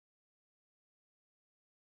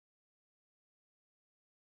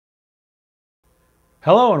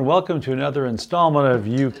Hello and welcome to another installment of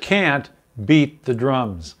You Can't Beat the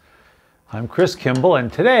Drums. I'm Chris Kimball,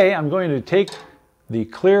 and today I'm going to take the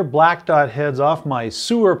clear black dot heads off my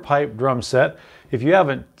sewer pipe drum set. If you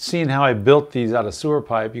haven't seen how I built these out of sewer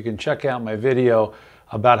pipe, you can check out my video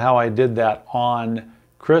about how I did that on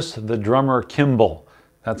Chris the Drummer Kimball.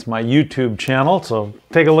 That's my YouTube channel, so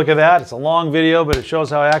take a look at that. It's a long video, but it shows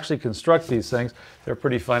how I actually construct these things. They're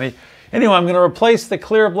pretty funny. Anyway, I'm going to replace the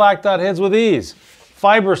clear black dot heads with these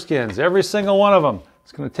Fiberskyn's, every single one of them.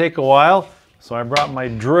 It's going to take a while, so I brought my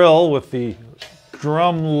drill with the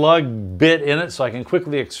drum lug bit in it so I can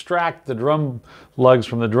quickly extract the drum lugs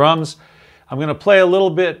from the drums. I'm going to play a little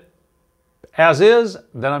bit as is,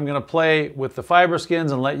 then I'm going to play with the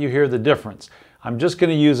Fiberskyn's and let you hear the difference. I'm just going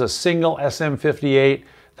to use a single SM58.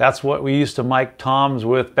 That's what we used to mic toms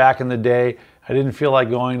with back in the day. I didn't feel like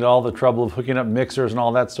going to all the trouble of hooking up mixers and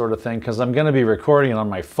all that sort of thing because I'm going to be recording it on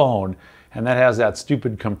my phone, and that has that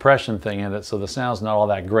stupid compression thing in it, so the sound's not all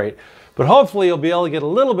that great. But hopefully you'll be able to get a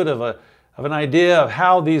little bit of an idea of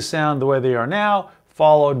how these sound the way they are now,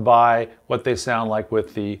 followed by what they sound like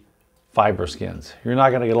with the Fiberskyn's. You're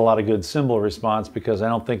not going to get a lot of good cymbal response because I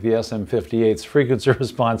don't think the SM58's frequency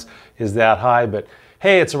response is that high, but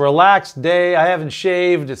hey, it's a relaxed day. I haven't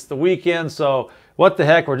shaved. It's the weekend, so what the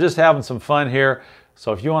heck, we're just having some fun here.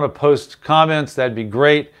 So if you want to post comments, that'd be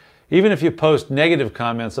great. Even if you post negative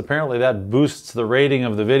comments, apparently that boosts the rating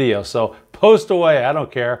of the video. So post away, I don't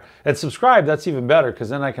care. And subscribe, that's even better because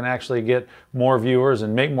then I can actually get more viewers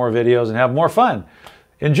and make more videos and have more fun.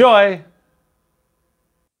 Enjoy!